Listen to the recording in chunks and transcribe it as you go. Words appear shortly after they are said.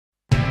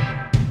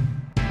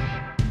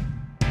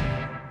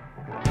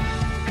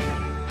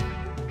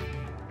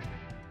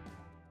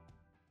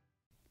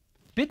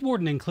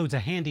Bitwarden includes a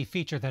handy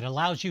feature that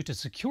allows you to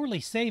securely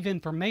save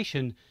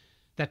information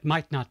that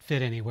might not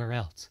fit anywhere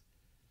else.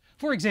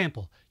 For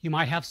example, you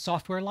might have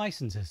software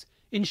licenses,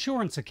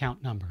 insurance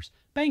account numbers,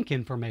 bank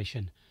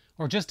information,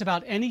 or just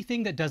about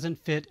anything that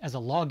doesn't fit as a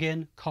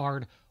login,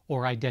 card,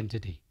 or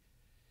identity.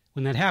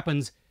 When that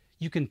happens,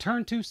 you can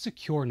turn to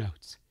Secure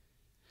Notes.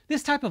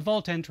 This type of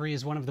vault entry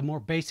is one of the more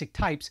basic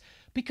types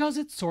because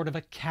it's sort of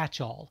a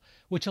catch-all,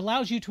 which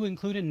allows you to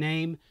include a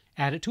name,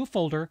 add it to a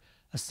folder,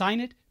 assign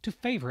it to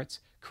favorites,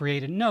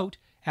 create a note,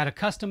 add a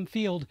custom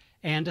field,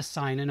 and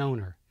assign an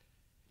owner.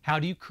 How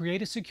do you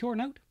create a secure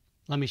note?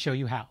 Let me show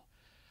you how.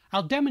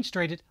 I'll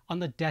demonstrate it on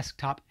the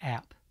desktop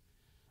app.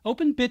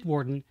 Open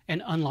Bitwarden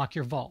and unlock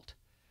your vault.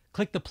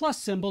 Click the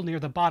plus symbol near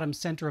the bottom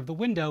center of the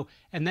window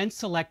and then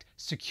select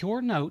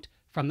Secure Note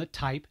from the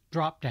Type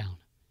drop-down.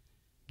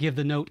 Give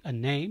the note a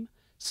name,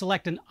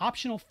 select an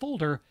optional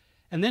folder,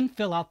 and then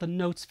fill out the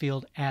Notes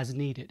field as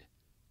needed.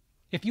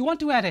 If you want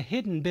to add a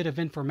hidden bit of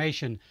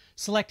information,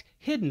 select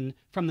Hidden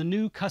from the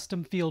new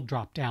Custom Field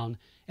drop-down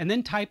and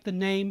then type the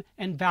name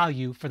and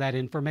value for that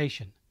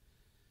information.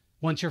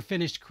 Once you're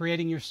finished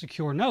creating your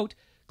secure note,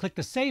 click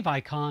the Save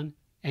icon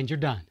and you're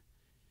done.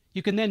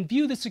 You can then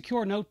view the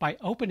secure note by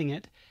opening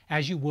it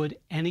as you would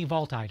any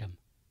vault item.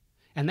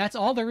 And that's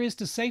all there is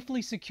to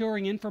safely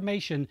securing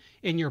information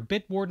in your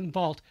Bitwarden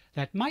vault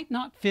that might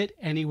not fit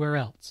anywhere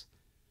else.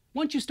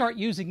 Once you start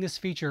using this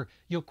feature,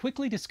 you'll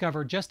quickly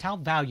discover just how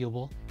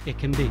valuable it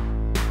can be.